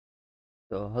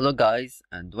Hello guys,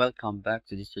 and welcome back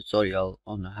to this tutorial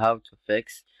on how to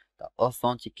fix the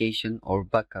authentication or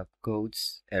backup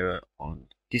codes error on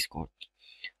Discord.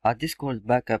 A Discord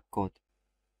backup code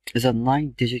is a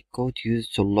 9-digit code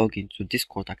used to log into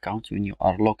Discord account when you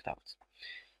are logged out.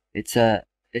 It's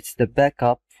the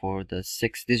backup for the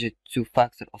 6-digit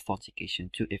two-factor authentication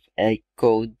 2FA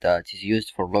code that is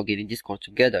used for logging in Discord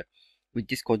together with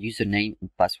Discord username and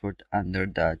password under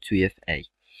the 2FA.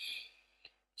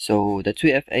 So the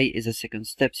 2FA is a second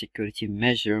step security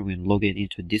measure when logging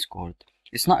into Discord.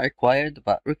 It's not required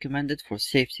but recommended for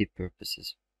safety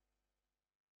purposes.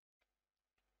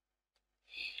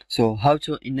 So how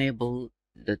to enable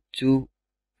the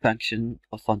two-function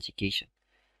authentication?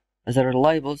 As a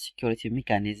reliable security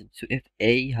mechanism,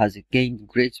 2FA has gained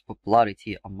great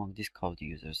popularity among Discord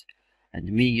users, and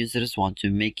many users want to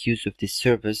make use of this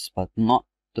service but do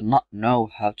not know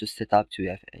how to set up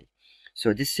 2FA.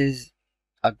 So this is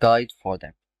a guide for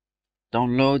them.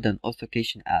 Download an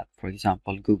authentication app, for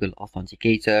example, Google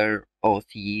Authenticator,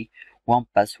 Authy,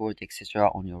 1Password, etc.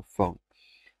 on your phone.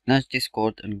 Launch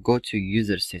Discord and go to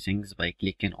user settings by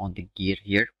clicking on the gear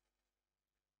here.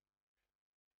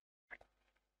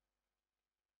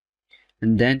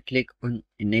 And then click on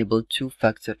Enable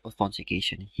Two-Factor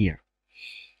Authentication here.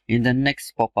 In the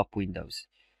next pop-up windows,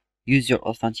 use your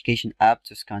authentication app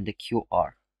to scan the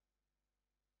QR.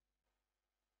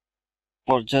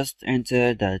 Or just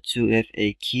enter the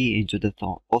 2FA key into the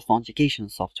authentication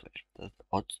software. The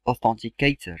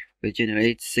authenticator will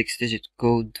generate 6-digit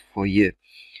code for you.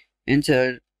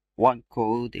 Enter one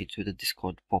code into the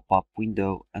Discord pop-up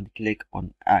window and click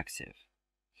on Active.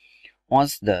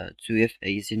 Once the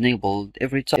 2FA is enabled,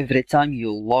 every time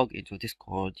you log into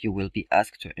Discord, you will be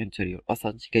asked to enter your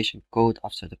authentication code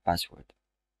after the password.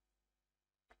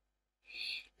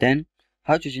 Then,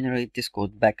 how to generate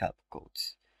Discord backup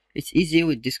codes? It's easy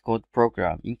with Discord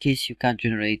program. In case you can't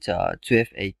generate a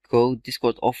 2FA code,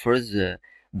 Discord offers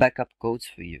backup codes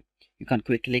for you. You can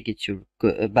quickly get your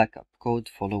backup code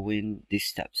following these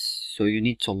steps. So you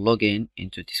need to log in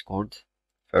into Discord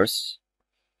first.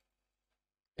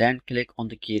 Then click on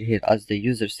the gear here as the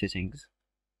user settings.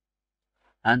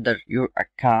 Under your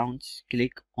account,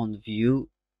 click on view.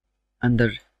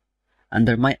 Under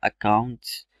my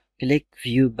account, click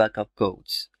view backup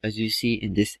codes as you see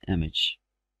in this image.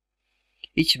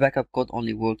 Each backup code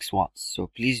only works once, so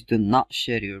please do not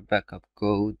share your backup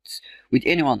codes with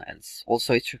anyone else.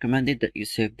 Also, it's recommended that you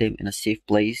save them in a safe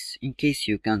place in case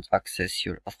you can't access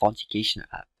your authentication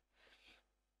app.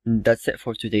 And that's it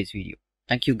for today's video.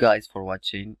 Thank you guys for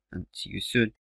watching and see you soon.